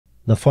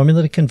The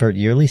formula to convert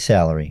yearly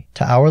salary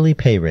to hourly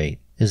pay rate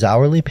is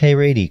hourly pay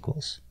rate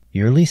equals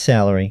yearly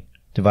salary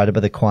divided by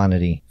the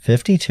quantity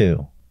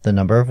 52, the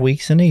number of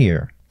weeks in a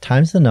year,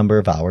 times the number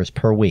of hours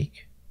per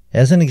week.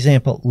 As an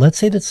example, let's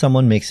say that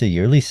someone makes a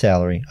yearly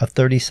salary of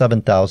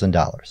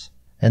 $37,000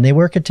 and they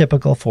work a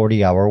typical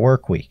 40-hour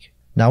work week.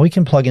 Now we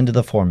can plug into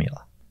the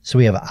formula. So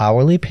we have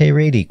hourly pay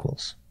rate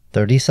equals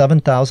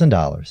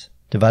 $37,000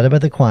 divided by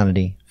the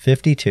quantity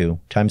 52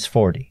 times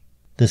 40.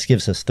 This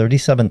gives us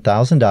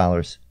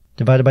 $37,000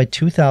 divided by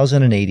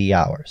 2,080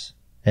 hours.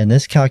 And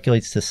this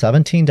calculates to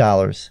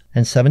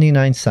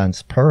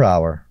 $17.79 per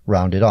hour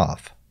rounded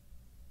off.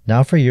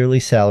 Now for yearly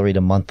salary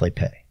to monthly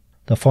pay.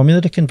 The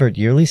formula to convert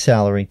yearly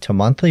salary to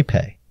monthly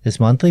pay is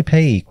monthly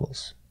pay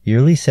equals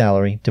yearly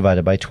salary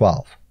divided by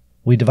 12.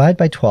 We divide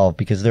by 12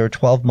 because there are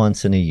 12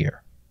 months in a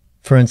year.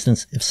 For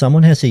instance, if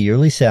someone has a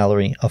yearly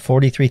salary of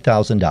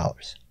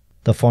 $43,000,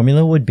 the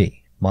formula would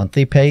be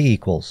monthly pay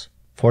equals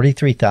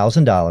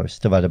 $43,000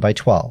 divided by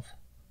 12,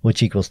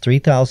 which equals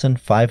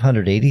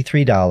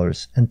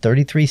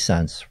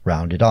 $3,583.33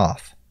 rounded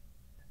off.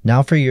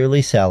 Now for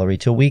yearly salary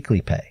to weekly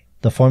pay.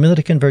 The formula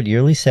to convert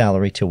yearly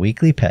salary to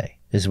weekly pay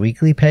is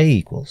weekly pay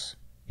equals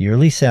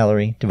yearly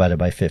salary divided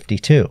by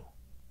 52.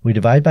 We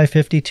divide by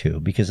 52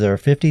 because there are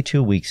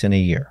 52 weeks in a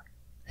year.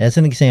 As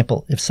an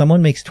example, if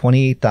someone makes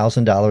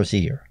 $28,000 a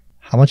year,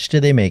 how much do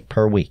they make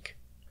per week?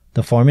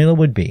 The formula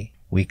would be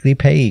weekly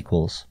pay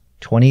equals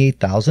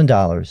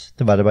 $28,000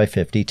 divided by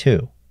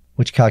 52,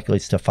 which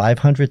calculates to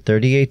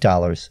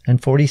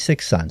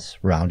 $538.46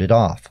 rounded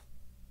off.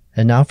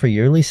 And now for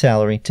yearly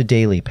salary to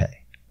daily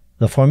pay.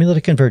 The formula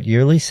to convert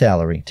yearly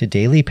salary to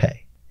daily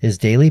pay is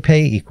daily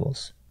pay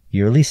equals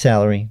yearly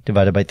salary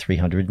divided by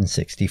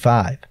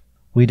 365.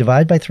 We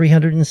divide by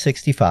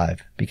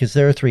 365 because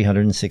there are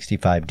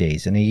 365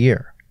 days in a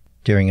year.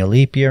 During a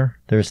leap year,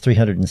 there is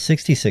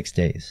 366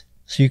 days,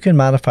 so you can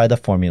modify the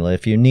formula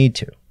if you need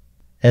to.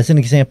 As an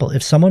example,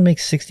 if someone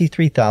makes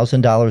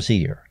 $63,000 a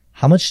year,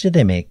 how much do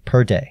they make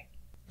per day?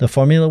 The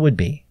formula would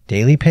be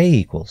daily pay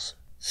equals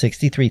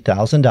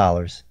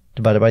 $63,000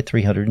 divided by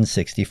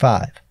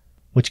 365,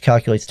 which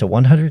calculates to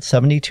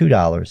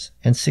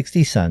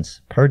 $172.60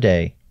 per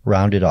day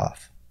rounded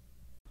off.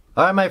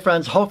 Alright my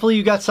friends, hopefully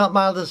you got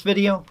something out of this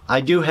video.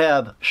 I do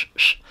have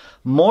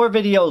more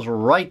videos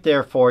right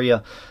there for you.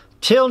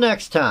 Till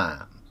next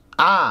time,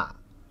 I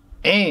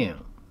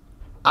am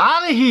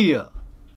out of here.